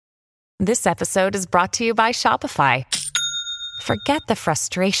This episode is brought to you by Shopify. Forget the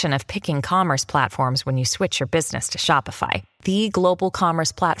frustration of picking commerce platforms when you switch your business to Shopify, the global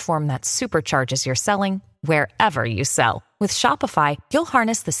commerce platform that supercharges your selling wherever you sell. With Shopify, you'll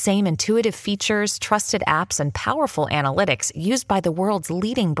harness the same intuitive features, trusted apps, and powerful analytics used by the world's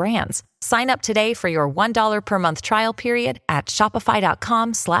leading brands. Sign up today for your $1 per month trial period at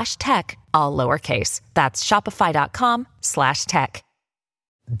shopify.com/tech, all lowercase. That's shopify.com/tech.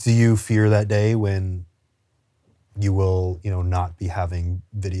 Do you fear that day when you will, not be having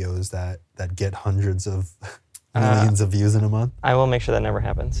videos that get hundreds of millions of views in a month? I will make sure that never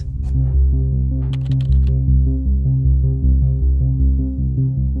happens.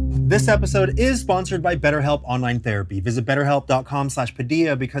 This episode is sponsored by BetterHelp Online Therapy. Visit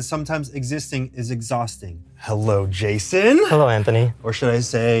betterhelp.com/Padilla because sometimes existing is exhausting. Hello, Jason. Hello, Anthony. Or should I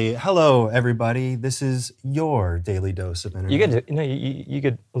say, hello, everybody. This is your daily dose of internet. You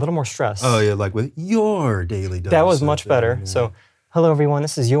get a little more stress. Oh, yeah, like with your daily dose. That was much better. So, hello, everyone.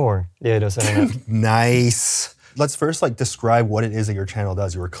 This is your daily dose of internet. Nice. Let's first describe what it is that your channel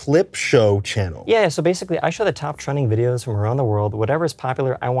does. Your clip show channel. Yeah, so basically I show the top trending videos from around the world, whatever is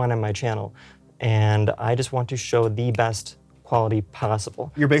popular I want on my channel. And I just want to show the best quality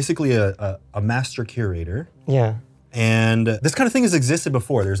possible. You're basically a master curator. Yeah. And this kind of thing has existed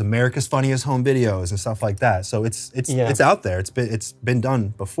before. There's America's Funniest Home Videos and stuff like that. So it's out there. It's been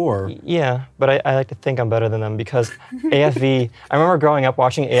done before. Yeah, but I like to think I'm better than them because AFV, I remember growing up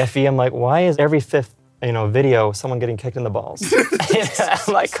watching AFV, I'm like, why is every fifth video, someone getting kicked in the balls?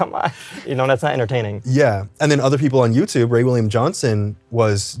 I'm like, come on. That's not entertaining. Yeah. And then other people on YouTube, Ray William Johnson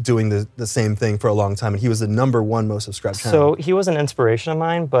was doing the same thing for a long time, and he was the #1 most subscribed channel. So he was an inspiration of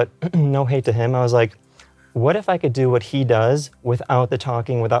mine, but no hate to him. I was like, what if I could do what he does without the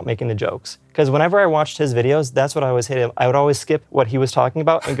talking, without making the jokes? Because whenever I watched his videos, that's what I always hated. I would always skip what he was talking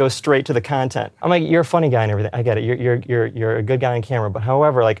about and go straight to the content. I'm like, you're a funny guy and everything. I get it. You're a good guy on camera. But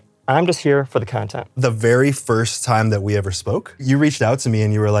however, I'm just here for the content. The very first time that we ever spoke, you reached out to me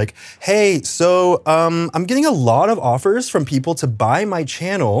and you were like, hey, so I'm getting a lot of offers from people to buy my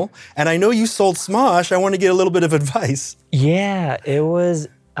channel, and I know you sold Smosh. I want to get a little bit of advice. Yeah, it was,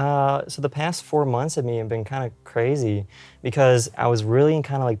 so the past 4 months of me have been kind of crazy because I was really in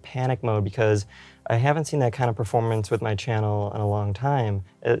kind of panic mode because I haven't seen that kind of performance with my channel in a long time.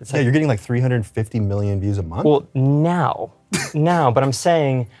 You're getting 350 million views a month? Well, now, but I'm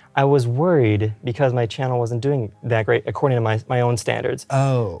saying I was worried because my channel wasn't doing that great according to my own standards.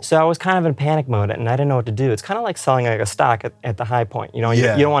 Oh. So I was kind of in panic mode and I didn't know what to do. It's kind of like selling a stock at the high point. You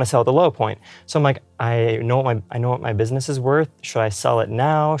don't want to sell at the low point. So I'm like, I know what my business is worth. Should I sell it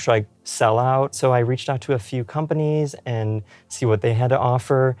now? Should I sell out? So I reached out to a few companies and see what they had to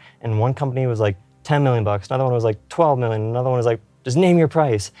offer. And one company was like $10 million. Another one was like $12 million. Another one was like, just name your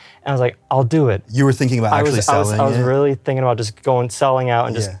price. And I was like, I'll do it. You were thinking about actually selling it? I was really thinking about just selling out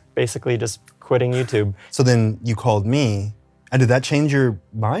and just basically just quitting YouTube. So then you called me, and did that change your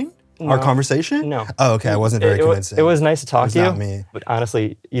mind? No. Our conversation? No. Oh, okay. I wasn't very convincing. It was nice to talk to you. Not me. But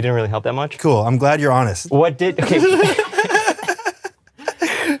honestly, you didn't really help that much. Cool. I'm glad you're honest.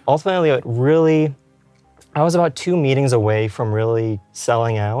 Ultimately, I was about 2 meetings away from really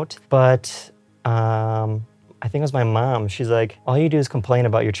selling out, but I think it was my mom. She's like, all you do is complain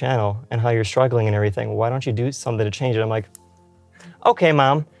about your channel and how you're struggling and everything. Why don't you do something to change it? I'm like, okay,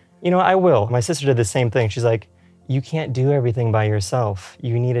 Mom, I will. My sister did the same thing. She's like, you can't do everything by yourself.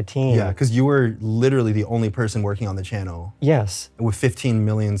 You need a team. Yeah, because you were literally the only person working on the channel. Yes. With 15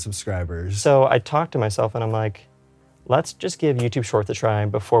 million subscribers. So I talked to myself and I'm like, let's just give YouTube Shorts a try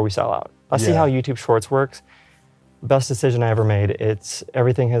before we sell out. Let's see how YouTube Shorts works. Best decision I ever made.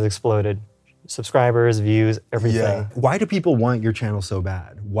 Everything has exploded. Subscribers, views, everything. Yeah. Why do people want your channel so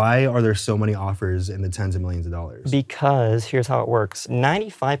bad? Why are there so many offers in the tens of millions of dollars? Because here's how it works.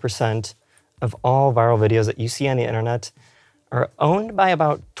 95% of all viral videos that you see on the internet are owned by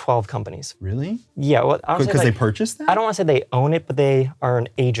about 12 companies. Really? Yeah. Well, because they purchased that? I don't want to say they own it, but they are an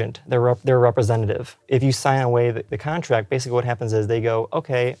agent. They're a representative. If you sign away the contract, basically what happens is they go,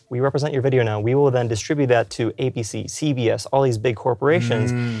 okay, we represent your video now. We will then distribute that to ABC, CBS, all these big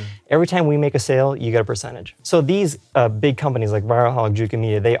corporations. Every time we make a sale, you get a percentage. So these big companies like Viralholic, Juke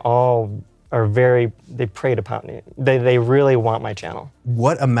Media, they all are they preyed upon me. They really want my channel.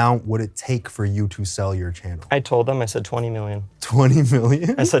 What amount would it take for you to sell your channel? I told them, I said 20 million. 20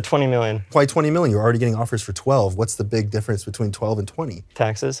 million? I said 20 million. Why 20 million? You're already getting offers for 12. What's the big difference between 12 and 20?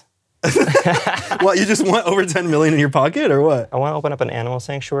 Taxes. What, you just want over 10 million in your pocket or what? I want to open up an animal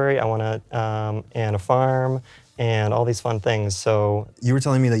sanctuary. I want to, and a farm. and all these fun things. So You were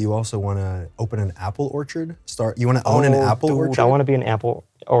telling me that you also want to open an apple orchard. You want to own an apple dude, orchard? I want to be an apple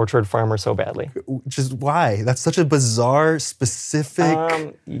orchard farmer so badly. Just why? That's such a bizarre,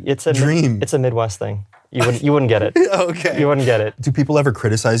 specific It's a dream. It's a Midwest thing. You wouldn't get it. Okay. You wouldn't get it. Do people ever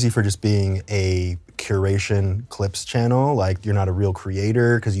criticize you for just being a curation clips channel? Like you're not a real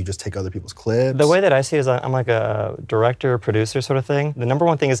creator because you just take other people's clips? The way that I see it is I'm like a director, producer sort of thing. The number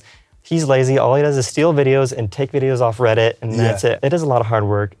one thing is he's lazy. All he does is steal videos and take videos off Reddit, and that's it. It is a lot of hard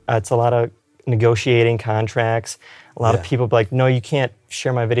work. It's a lot of negotiating contracts. A lot of people be like, no, you can't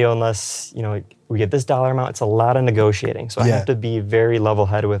share my video unless, we get this dollar amount. It's a lot of negotiating. So I have to be very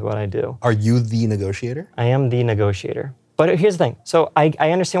level-headed with what I do. Are you the negotiator? I am the negotiator. But here's the thing. So I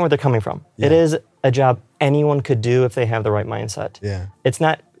understand where they're coming from. Yeah. It is a job anyone could do if they have the right mindset. Yeah. It's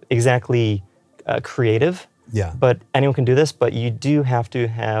not exactly creative. Yeah. But anyone can do this, but you do have to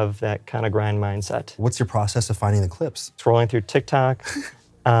have that kind of grind mindset. What's your process of finding the clips? Scrolling through TikTok,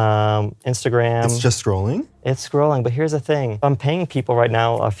 Instagram. It's just scrolling? It's scrolling, but here's the thing. I'm paying people right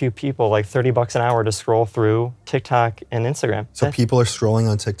now, a few people, like $30 an hour to scroll through TikTok and Instagram. So people are scrolling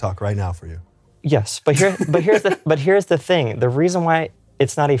on TikTok right now for you? Yes, but here's the thing. The reason why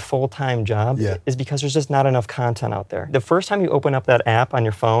it's not a full-time job is because there's just not enough content out there. The first time you open up that app on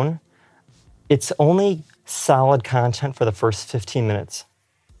your phone, it's only solid content for the first 15 minutes.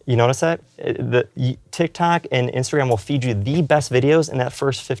 You notice that? TikTok and Instagram will feed you the best videos in that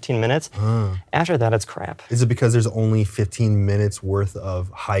first 15 minutes. After that, it's crap. Is it because there's only 15 minutes worth of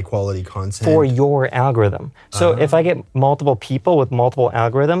high quality content? For your algorithm. So if I get multiple people with multiple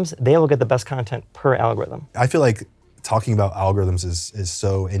algorithms, they will get the best content per algorithm. I feel like talking about algorithms is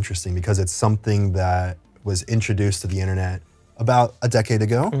so interesting because it's something that was introduced to the internet about a decade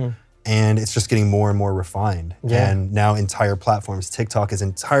ago. And it's just getting more and more refined. And now entire platforms, TikTok is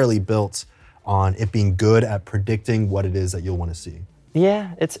entirely built on it being good at predicting what it is that you'll want to see.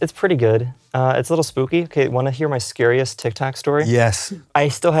 Yeah, it's pretty good. It's a little spooky. Okay, want to hear my scariest TikTok story? Yes. I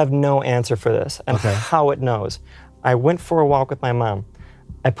still have no answer for this and how it knows. I went for a walk with my mom.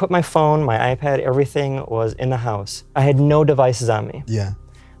 I put my phone, my iPad, everything was in the house. I had no devices on me. Yeah.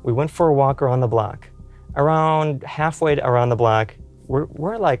 We went for a walk around the block. Around halfway around the block,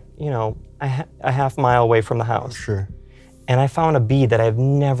 we're like, a half mile away from the house. Sure. And I found a bee that I've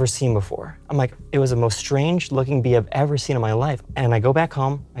never seen before. I'm like, it was the most strange looking bee I've ever seen in my life. And I go back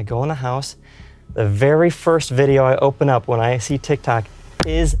home, I go in the house. The very first video I open up when I see TikTok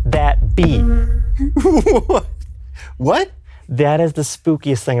is that bee. What? That is the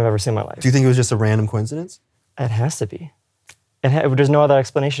spookiest thing I've ever seen in my life. Do you think it was just a random coincidence? It has to be. There's no other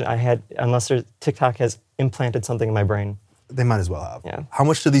explanation unless TikTok has implanted something in my brain. They might as well have. Yeah. How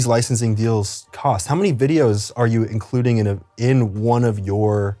much do these licensing deals cost? How many videos are you including in one of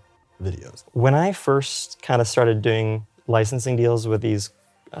your videos? When I first kind of started doing licensing deals with these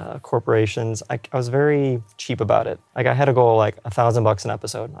corporations, I was very cheap about it. Like I had to go like $1,000 an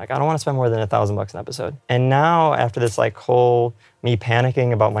episode. Like I don't want to spend more than $1,000 an episode. And now after this whole me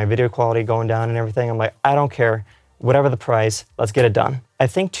panicking about my video quality going down and everything, I'm like, I don't care. Whatever the price, let's get it done. I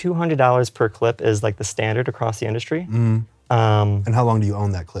think $200 per clip is like the standard across the industry. And how long do you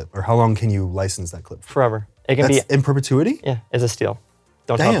own that clip? Or how long can you license that clip for? Forever. It can That's in perpetuity? Yeah, it's a steal.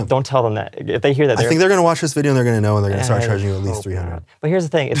 Damn. Don't tell them that. If they hear that, I think they're going to watch this video and they're going to know and they're going to start charging you at least $300. But here's the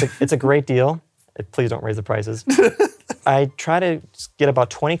thing. It's a great deal. Please don't raise the prices. I try to get about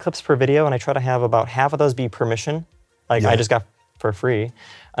 20 clips per video, and I try to have about half of those be permission. Like I just got for free.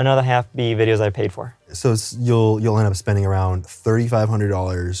 Another half be videos I paid for. So you'll end up spending around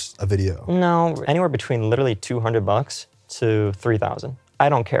 $3,500 a video. No, anywhere between literally $200 to $3,000. I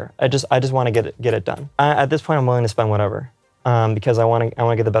don't care. I just want to get it done. At this point, I'm willing to spend whatever because I want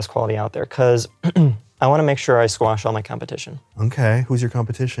to get the best quality out there. Because I want to make sure I squash all my competition. Okay, who's your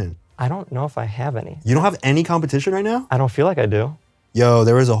competition? I don't know if I have any. You don't have any competition right now? I don't feel like I do. Yo,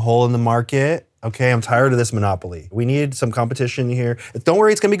 there is a hole in the market. Okay, I'm tired of this monopoly. We need some competition here. Don't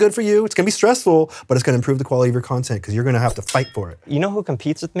worry, it's gonna be good for you. It's gonna be stressful, but it's gonna improve the quality of your content because you're gonna have to fight for it. You know who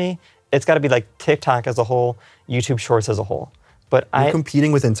competes with me? It's gotta be like TikTok as a whole, YouTube Shorts as a whole. But You're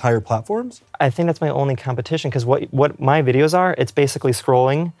competing with entire platforms? I think that's my only competition because what my videos are, it's basically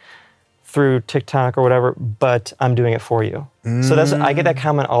scrolling through TikTok or whatever, but I'm doing it for you. So I get that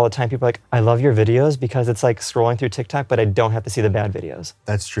comment all the time. People are like, I love your videos because it's like scrolling through TikTok, but I don't have to see the bad videos.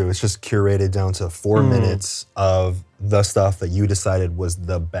 That's true. It's just curated down to 4 minutes of the stuff that you decided was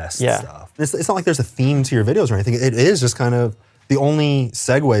the best stuff. It's not like there's a theme to your videos or anything. It is just kind of the only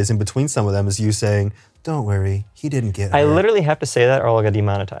segues in between some of them is you saying, don't worry, he didn't get I hurt. literally have to say that or I'll get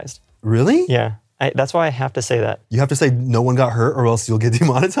demonetized. Really? Yeah. That's why I have to say that. You have to say no one got hurt or else you'll get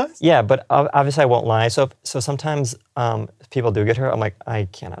demonetized? Yeah, but obviously I won't lie. So sometimes people do get hurt. I'm like, I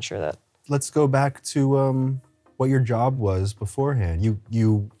cannot share that. Let's go back to what your job was beforehand.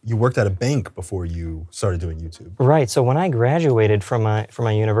 You worked at a bank before you started doing YouTube. Right. So when I graduated from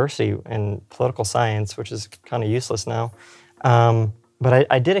my university in political science, which is kind of useless now, but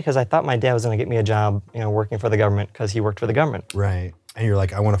I did it because I thought my dad was going to get me a job, working for the government because he worked for the government. Right. And you're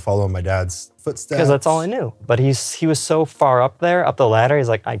like, I want to follow in my dad's footsteps. Because that's all I knew. But he was so far up the ladder. He's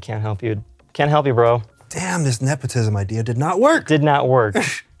like, I can't help you. Can't help you, bro. Damn, this nepotism idea did not work. Did not work.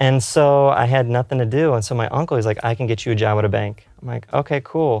 And so I had nothing to do. And so my uncle, he's like, I can get you a job at a bank. I'm like, okay,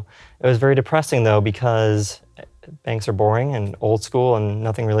 cool. It was very depressing though, because banks are boring and old school and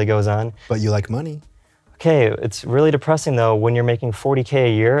nothing really goes on. But you like money. Okay, it's really depressing though when you're making $40K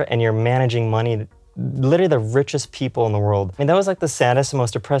a year and you're managing money, literally the richest people in the world. I mean, that was like the saddest and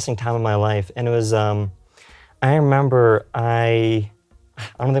most depressing time of my life. And it was, I remember I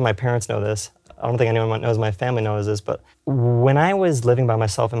don't think my parents know this. I don't think anyone knows, my family knows this, but when I was living by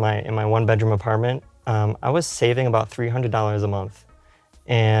myself in my one-bedroom apartment, I was saving about $300 a month.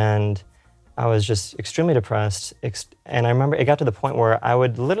 And I was just extremely depressed. And I remember it got to the point where I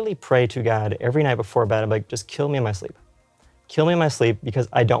would literally pray to God every night before bed. I'm like, just kill me in my sleep. Kill me in my sleep because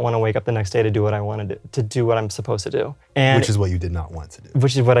I don't want to wake up the next day to do what I want to do, to do what I'm supposed to do. And which is what you did not want to do.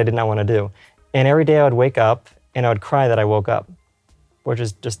 Which is what I did not want to do. And every day I would wake up and I would cry that I woke up, which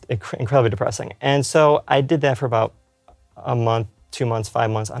is just incredibly depressing. And so I did that for about a month, 2 months, 5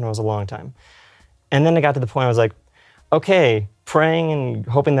 months. I know it was a long time. And then it got to the point I was like, okay, praying and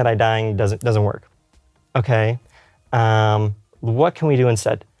hoping that I dying doesn't work. Okay, what can we do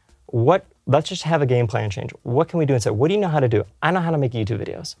instead? Let's just have a game plan change. What can we do instead? What do you know how to do? I know how to make YouTube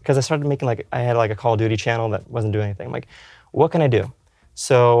videos. Because I started making I had a Call of Duty channel that wasn't doing anything. I'm like, what can I do?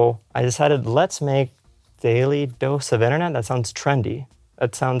 So I decided, let's make Daily Dose of Internet. That sounds trendy.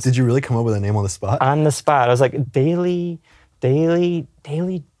 That sounds... Did you really come up with a name on the spot? On the spot. I was like, Daily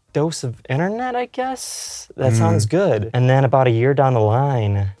Dose of Internet, I guess? That sounds good. And then about a year down the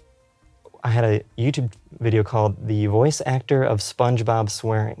line, I had a YouTube video called The Voice Actor of SpongeBob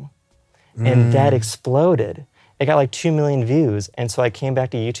Swearing. And that exploded. It got 2 million views. And so I came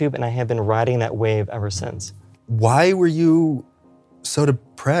back to YouTube and I have been riding that wave ever since. Why were you so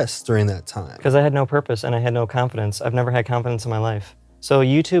depressed during that time? Because I had no purpose and I had no confidence. I've never had confidence in my life. So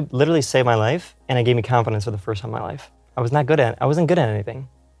YouTube literally saved my life and it gave me confidence for the first time in my life. I wasn't good at anything.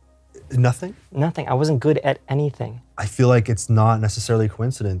 Nothing? Nothing. I wasn't good at anything. I feel like it's not necessarily a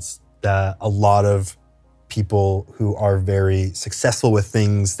coincidence that a lot of people who are very successful with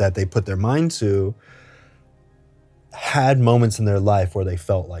things that they put their mind to had moments in their life where they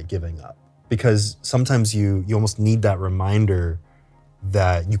felt like giving up. Because sometimes you almost need that reminder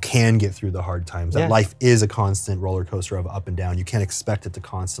that you can get through the hard times, that life is a constant roller coaster of up and down. You can't expect it to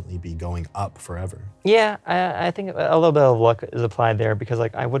constantly be going up forever. Yeah, I think a little bit of luck is applied there because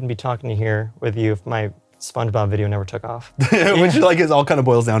I wouldn't be talking to here with you if my SpongeBob video never took off. Which is all kind of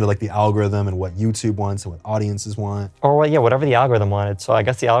boils down to the algorithm and what YouTube wants and what audiences want. Or whatever the algorithm wanted. So I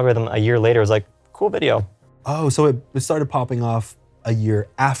guess the algorithm a year later was like, cool video. Oh, so it started popping off a year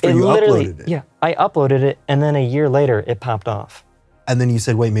after you uploaded it. Yeah, I uploaded it and then a year later it popped off. And then you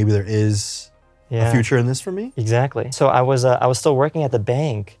said, wait, maybe there is a future in this for me? Exactly. So I was still working at the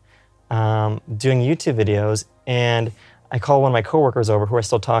bank doing YouTube videos and I called one of my coworkers over who I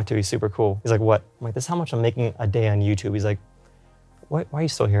still talk to. He's super cool. He's like, what? I'm like, this is how much I'm making a day on YouTube. He's like, why are you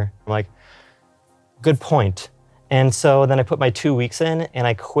still here? I'm like, good point. And so then I put my 2 weeks in and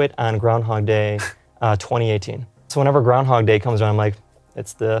I quit on Groundhog Day 2018. So whenever Groundhog Day comes around, I'm like,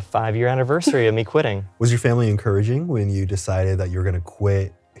 it's the 5-year anniversary of me quitting. Was your family encouraging when you decided that you were gonna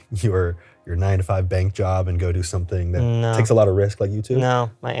quit your 9-to-5 bank job and go do something that takes a lot of risk like YouTube? No,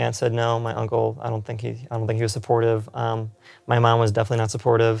 my aunt said no. My uncle, I don't think he was supportive. My mom was definitely not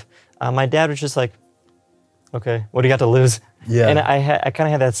supportive. My dad was just like, okay, what do you got to lose? Yeah. And I kind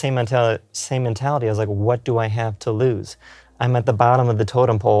of had that same mentality. I was like, what do I have to lose? I'm at the bottom of the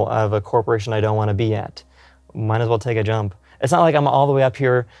totem pole of a corporation I don't want to be at. Might as well take a jump. It's not like I'm all the way up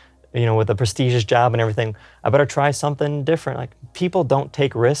here, with a prestigious job and everything. I better try something different. People don't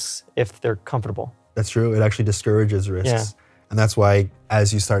take risks if they're comfortable. That's true. It actually discourages risks. Yeah. And that's why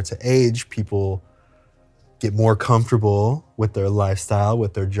as you start to age, people get more comfortable with their lifestyle,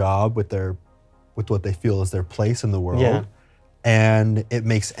 with their job, with what they feel is their place in the world. Yeah. And it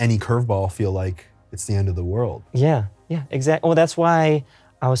makes any curveball feel like it's the end of the world. Yeah, exactly. Well, that's why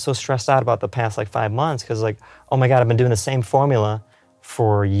I was so stressed out about the past 5 months because oh my God, I've been doing the same formula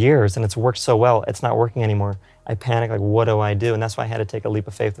for years, and it's worked so well. It's not working anymore. I panicked, like, what do I do? And that's why I had to take a leap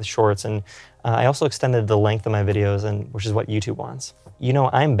of faith with Shorts. And I also extended the length of my videos, which is what YouTube wants.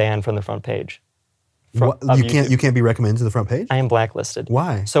 I'm banned from the front page. You can't be recommended to the front page? I am blacklisted.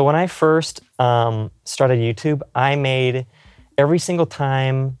 Why? So when I first started YouTube, I made every single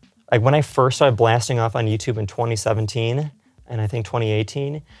time, like when I first started blasting off on YouTube in 2017, and I think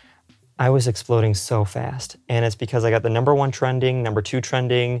 2018, I was exploding so fast. And it's because I got the #1 trending, #2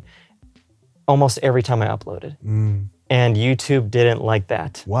 trending, almost every time I uploaded. And YouTube didn't like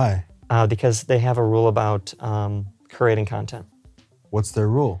that. Why? Because they have a rule about creating content. What's their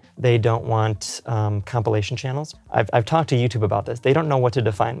rule? They don't want compilation channels. I've talked to YouTube about this. They don't know what to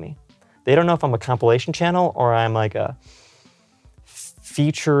define me. They don't know if I'm a compilation channel or I'm like a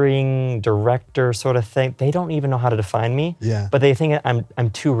featuring director sort of thing. They don't even know how to define me. Yeah. But they think I'm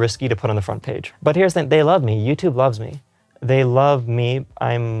too risky to put on the front page. But here's the thing, they love me. YouTube loves me. They love me.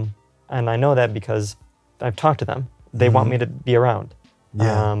 And I know that because I've talked to them. They want me to be around.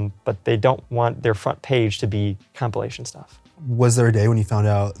 Yeah. But they don't want their front page to be compilation stuff. Was there a day when you found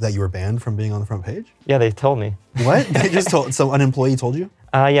out that you were banned from being on the front page? Yeah, they told me. What? They just told, so an employee told you?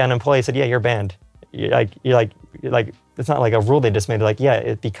 Yeah, an employee said, yeah, you're banned. You're like, it's not like a rule they just made. Like,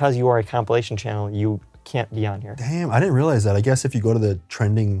 yeah, because you are a compilation channel, you can't be on here. Damn, I didn't realize that. I guess if you go to the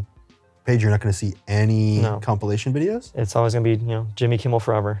trending page, you're not going to see any compilation videos? It's always going to be, Jimmy Kimmel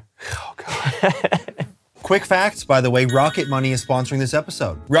forever. Oh, God. Quick fact, by the way, Rocket Money is sponsoring this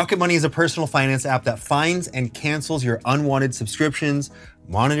episode. Rocket Money is a personal finance app that finds and cancels your unwanted subscriptions,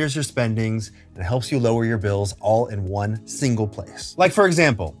 monitors your spendings, and helps you lower your bills all in one single place. Like, for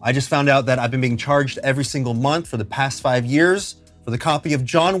example, I just found out that I've been being charged every single month for the past 5 years for the copy of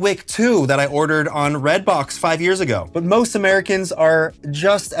John Wick 2 that I ordered on Redbox 5 years ago. But most Americans are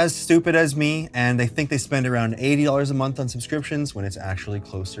just as stupid as me, and they think they spend around $80 a month on subscriptions when it's actually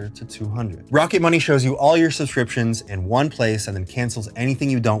closer to $200. Rocket Money shows you all your subscriptions in one place and then cancels anything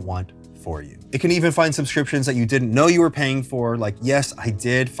you don't want for you. It can even find subscriptions that you didn't know you were paying for. Like, yes, I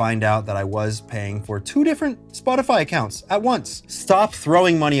did find out that I was paying for 2 different Spotify accounts at once. Stop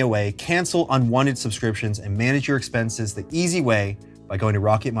throwing money away, cancel unwanted subscriptions, and manage your expenses the easy way by going to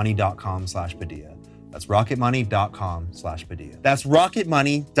rocketmoney.com/Padilla. That's rocketmoney.com/Padilla. That's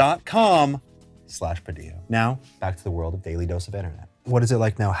rocketmoney.com/Padilla. Now, back to the world of Daily Dose of Internet. What is it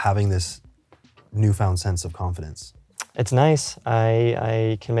like now having this newfound sense of confidence? It's nice.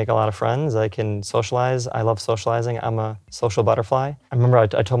 I can make a lot of friends. I can socialize. I love socializing. I'm a social butterfly. I remember I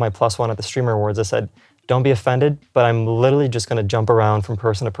told my +1 at the Streamer Awards, I said, don't be offended, but I'm literally just gonna jump around from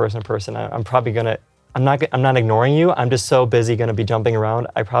person to person to person. I'm not ignoring you. I'm just so busy gonna be jumping around.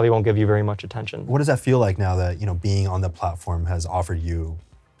 I probably won't give you very much attention. What does that feel like now that, being on the platform has offered you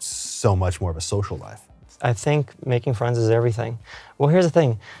so much more of a social life? I think making friends is everything. Well, here's the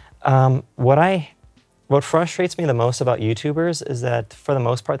thing. What frustrates me the most about YouTubers is that, for the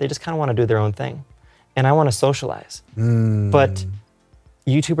most part, they just kind of want to do their own thing. And I want to socialize. But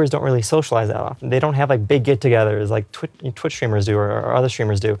YouTubers don't really socialize that often. They don't have like big get-togethers like Twitch streamers do or other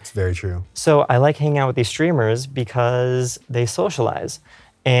streamers do. It's very true. So I like hanging out with these streamers because they socialize.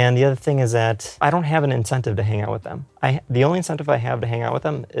 And the other thing is that I don't have an incentive to hang out with them. The only incentive I have to hang out with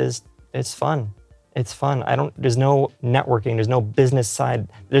them is it's fun. It's fun. There's no networking, there's no business side.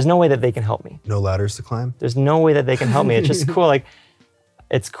 There's no way that they can help me. No ladders to climb? There's no way that they can help me. It's just cool. Like,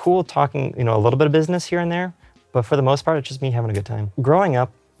 it's cool talking, a little bit of business here and there, but for the most part, it's just me having a good time. Growing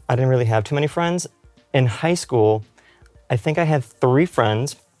up, I didn't really have too many friends. In high school, I think I had 3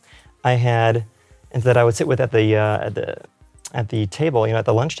 friends. And that I would sit with at the table, at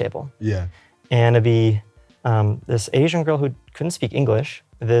the lunch table. Yeah. And it'd be this Asian girl who couldn't speak English,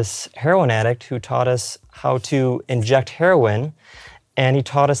 this heroin addict who taught us how to inject heroin, and he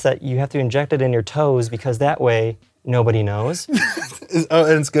taught us that you have to inject it in your toes because that way nobody knows.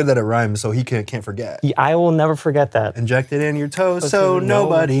 And it's good that it rhymes, so he can't forget. I will never forget that. Inject it in your toes so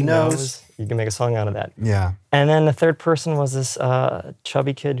nobody knows. You can make a song out of that. Yeah. And then the third person was this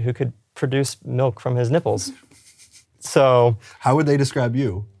chubby kid who could produce milk from his nipples. So how would they describe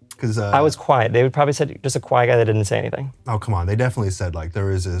you? Because I was quiet. They would probably say just a quiet guy that didn't say anything. Oh, come on. They definitely said like there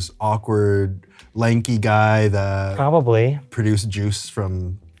was this awkward, lanky guy that probably produced juice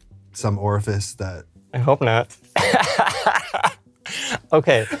from some orifice that... I hope not.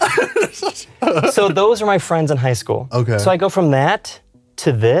 Okay. So those are my friends in high school. Okay. So I go from that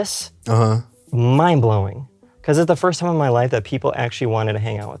to this. Mind-blowing. Because it's the first time in my life that people actually wanted to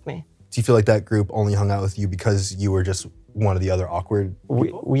hang out with me. Do you feel like that group only hung out with you because you were just one of the other awkward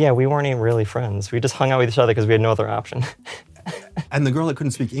people? We weren't even really friends. We just hung out with each other because we had no other option. And the girl that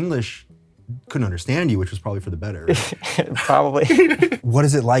couldn't speak English, couldn't understand you, which was probably for the better. Right? Probably. What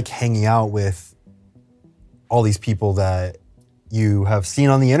is it like hanging out with all these people that you have seen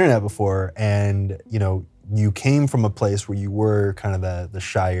on the internet before, and you came from a place where you were kind of the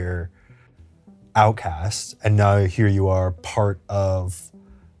shyer outcast, and now here you are part of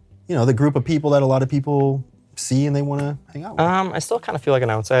the group of people that a lot of people see and they want to hang out with? I still kind of feel like an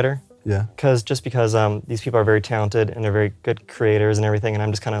outsider. Yeah. Because these people are very talented and they're very good creators and everything, and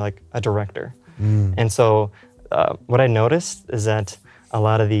I'm just kind of like a director. And so what I noticed is that a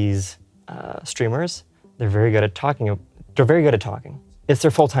lot of these streamers, they're very good at talking. It's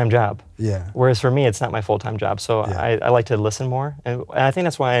their full-time job. Yeah. Whereas for me, it's not my full-time job. So Yeah. I like to listen more. And I think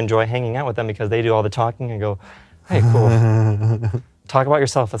that's why I enjoy hanging out with them, because they do all the talking and go, hey, cool. Talk about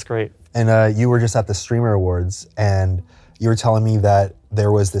yourself, that's great. And you were just at the Streamer Awards, and you were telling me that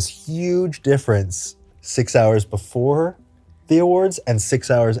there was this huge difference 6 hours before the awards and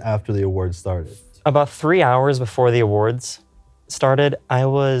 6 hours after the awards started. About 3 hours before the awards started, I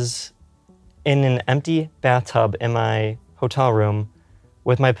was in an empty bathtub in my hotel room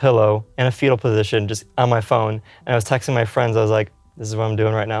with my pillow in a fetal position, just on my phone. And I was texting my friends. I was like, this is what I'm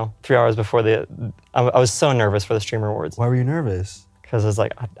doing right now. 3 hours before I was so nervous for the Streamer Awards. Why were you nervous? Because I was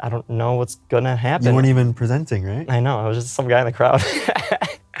like, I don't know what's gonna happen. You weren't even presenting, right? I know, I was just some guy in the crowd.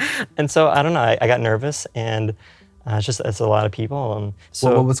 And so, I don't know, I got nervous, and it's a lot of people. And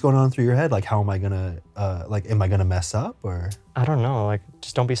so, well, what's going on through your head? Like, how am I gonna, am I gonna mess up, or? I don't know, like,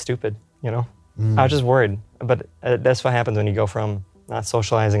 just don't be stupid, I was just worried. But that's what happens when you go from not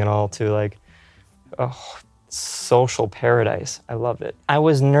socializing at all to like, social paradise. I loved it. I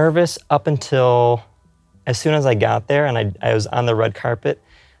was nervous up until as soon as I got there and I was on the red carpet.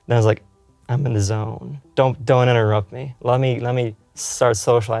 Then I was like, I'm in the zone. Don't interrupt me. Let me start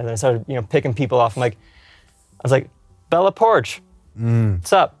socializing. I started picking people off. I was like, Bella Porch,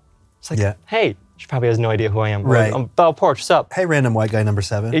 what's up? It's like, hey, she probably has no idea who I am. Right. I'm Bella Porch, what's up? Hey, random white guy number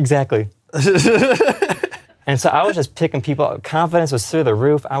 7. Exactly. And so I was just picking people up. Confidence was through the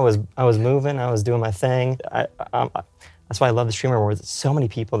roof. I was moving. I was doing my thing. That's why I love the Streamer Awards. It's so many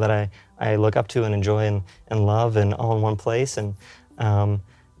people that I look up to and enjoy and love, and all in one place. And I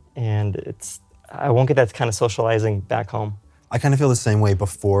won't get that kind of socializing back home. I kind of feel the same way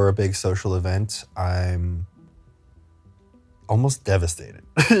before a big social event. I'm almost devastated.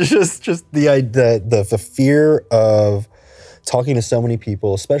 just the fear of talking to so many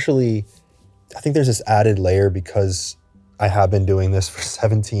people, especially. I think there's this added layer because I have been doing this for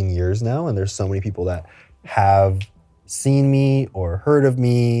 17 years now, and there's so many people that have seen me or heard of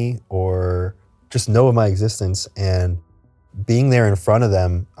me or just know of my existence. And being there in front of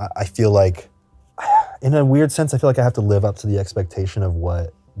them, I feel like, in a weird sense, I feel like I have to live up to the expectation of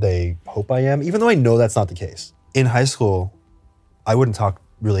what they hope I am, even though I know that's not the case. In high school, I wouldn't talk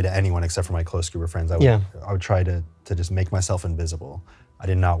really to anyone except for my close group of friends. I would try to just make myself invisible. I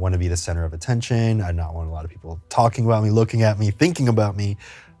did not want to be the center of attention. I did not want a lot of people talking about me, looking at me, thinking about me.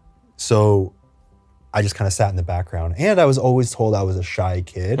 So I just kind of sat in the background. And I was always told I was a shy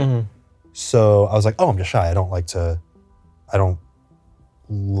kid. Mm-hmm. So I was like, I'm just shy. I just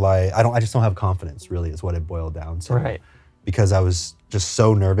don't have confidence, really, is what it boiled down to. Right. Because I was just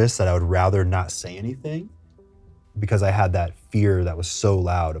so nervous that I would rather not say anything, because I had that fear that was so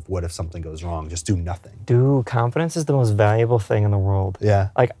loud of what if something goes wrong, just do nothing. Dude, confidence is the most valuable thing in the world.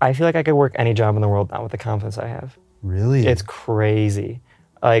 Yeah. Like, I feel like I could work any job in the world not with the confidence I have. Really? It's crazy.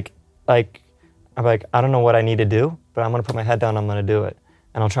 Like I'm like, I don't know what I need to do, but I'm gonna put my head down, I'm gonna do it.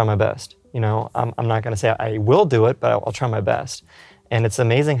 And I'll try my best. I'm not gonna say I will do it, but I'll try my best. And it's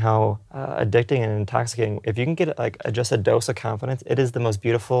amazing how addicting and intoxicating, if you can get just a dose of confidence, it is the most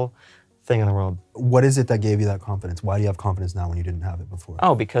beautiful thing in the world. What is it that gave you that confidence? Why do you have confidence now when you didn't have it before?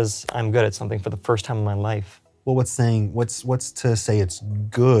 Oh, because I'm good at something for the first time in my life. Well, what's to say it's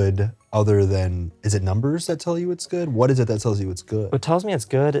good other than, is it numbers that tell you it's good? What is it that tells you it's good? What tells me it's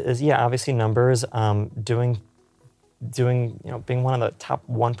good is, obviously numbers, being one of the top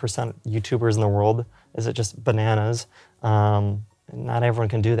 1% YouTubers in the world is it just bananas. Not everyone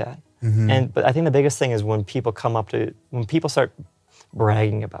can do that. Mm-hmm. But I think the biggest thing is when people start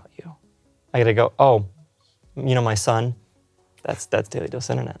bragging about you. I gotta go, my son, that's Daily Dose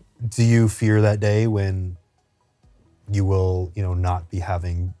Internet. Do you fear that day when you will, not be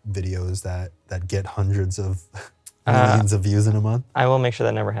having videos that get hundreds of millions of views in a month? I will make sure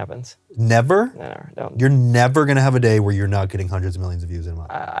that never happens. Never? No, don't. You're never gonna have a day where you're not getting hundreds of millions of views in a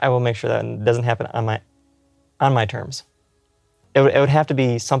month. I will make sure that doesn't happen on my terms. It would have to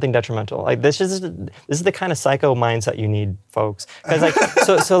be something detrimental. Like this is the kind of psycho mindset you need, folks. Because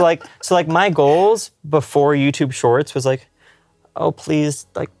so my goals before YouTube Shorts was like, oh, please,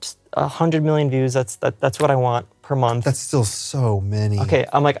 like just 100 million views. That's what I want per month. That's still so many. Okay,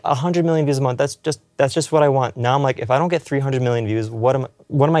 I'm like 100 million views a month. That's just what I want. Now I'm like, if I don't get 300 million views, what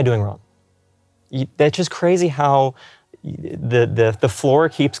am I doing wrong? That's just crazy how the floor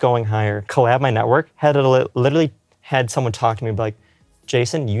keeps going higher. Collab, my network, literally had someone talk to me like,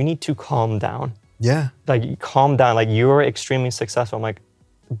 Jason, you need to calm down. Yeah. Like, calm down. Like, you are extremely successful. I'm like,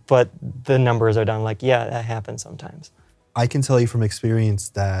 but the numbers are down. Like, yeah, that happens sometimes. I can tell you from experience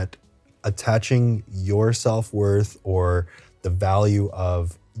that attaching your self-worth or the value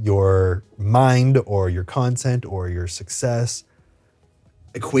of your mind or your content or your success,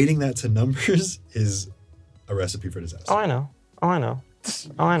 equating that to numbers is a recipe for disaster. Oh, I know.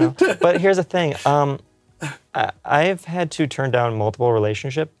 But here's the thing. I've had to turn down multiple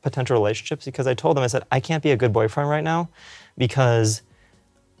potential relationships because I told them, I said, I can't be a good boyfriend right now because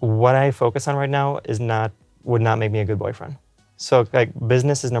what I focus on right now would not make me a good boyfriend. So like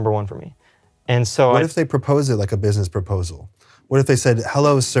business is number one for me. And so what if they propose it like a business proposal? What if they said,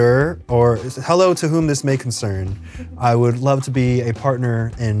 hello, sir, or hello to whom this may concern. I would love to be a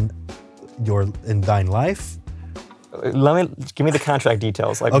partner in thine life. Give me the contract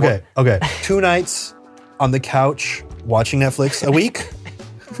details. Like okay. 2 nights on the couch watching Netflix a week.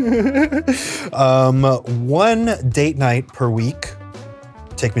 1 date night per week.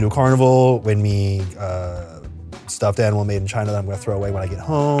 Take me to a carnival, win me stuffed animal made in China that I'm gonna throw away when I get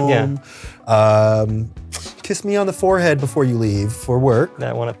home. Yeah. Kiss me on the forehead before you leave for work.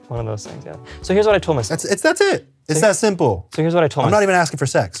 Yeah, one of those things, yeah. So here's what I told myself. That's it. It's that simple. So here's what I told I'm myself. not even asking for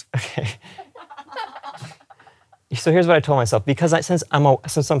sex. Okay. So here's what I told myself. Because since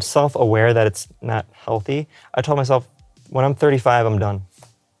I'm self-aware that it's not healthy, I told myself, when I'm 35, I'm done.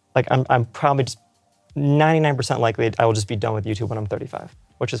 Like I'm probably just 99% likely I will just be done with YouTube when I'm 35,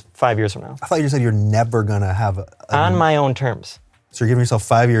 which is 5 years from now. I thought you said you're never gonna have on my own terms. So you're giving yourself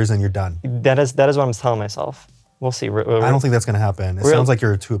 5 years and you're done. That is what I'm telling myself. We'll see. I don't think that's gonna happen. It sounds like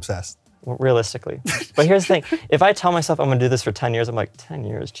you're too obsessed. Realistically. But here's the thing. If I tell myself I'm gonna do this for 10 years, I'm like, 10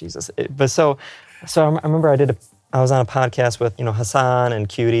 years, Jesus. So I remember I was on a podcast with Hassan and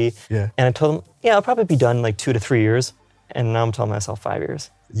Cutie. Yeah. And I told them, yeah, I'll probably be done in like 2 to 3 years. And now I'm telling myself 5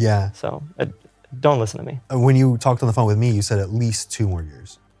 years. Yeah. So don't listen to me. When you talked on the phone with me, you said at least 2 more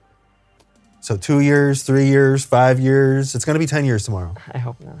years. So 2 years, 3 years, 5 years. It's gonna be 10 years tomorrow. I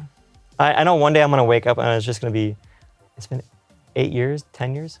hope not. I know one day I'm gonna wake up and it's just gonna be, it's been 8 years,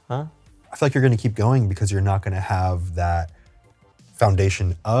 10 years, huh? I feel like you're gonna keep going because you're not gonna have that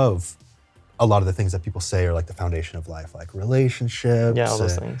foundation of a lot of the things that people say are like the foundation of life, like relationships. Yeah, all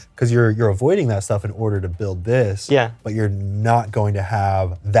those things. Because you're avoiding that stuff in order to build this. Yeah. But you're not going to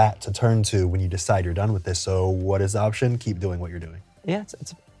have that to turn to when you decide you're done with this. So what is the option? Keep doing what you're doing. Yeah,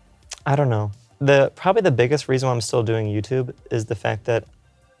 it's I don't know. Probably the biggest reason why I'm still doing YouTube is the fact that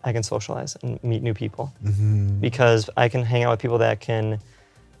I can socialize and meet new people. Mm-hmm. Because I can hang out with people that can,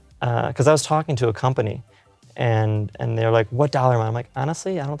 because I was talking to a company and they're like, what dollar amount? I'm like,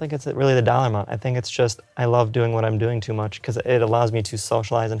 honestly, I don't think it's really the dollar amount. I think it's just, I love doing what I'm doing too much because it allows me to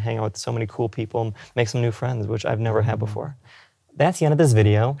socialize and hang out with so many cool people and make some new friends, which I've never had before. That's the end of this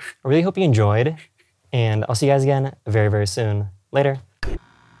video. I really hope you enjoyed and I'll see you guys again very, very soon. Later.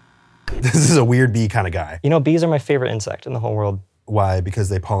 This is a weird bee kind of guy. Bees are my favorite insect in the whole world. Why? Because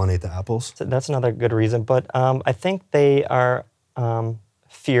they pollinate the apples? So that's another good reason, but I think they are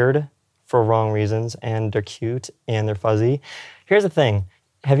feared for wrong reasons, and they're cute and they're fuzzy. Here's the thing.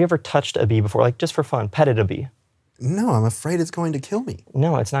 Have you ever touched a bee before? Like just for fun, petted a bee? No, I'm afraid it's going to kill me.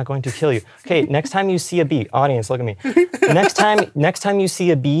 No, it's not going to kill you. Okay, next time you see a bee, audience, look at me. Next time you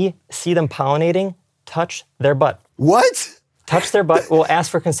see a bee, see them pollinating, touch their butt. What? Touch their butt. Well, ask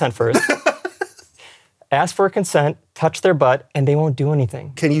for consent first. Ask for consent, touch their butt, and they won't do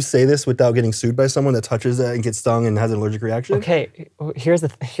anything. Can you say this without getting sued by someone that touches that and gets stung and has an allergic reaction? Okay, here's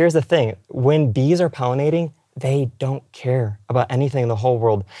the thing. When bees are pollinating, they don't care about anything in the whole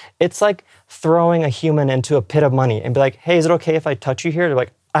world. It's like throwing a human into a pit of money and be like, hey, is it okay if I touch you here? They're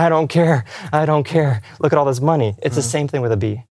like, I don't care. Look at all this money. It's the same thing with a bee.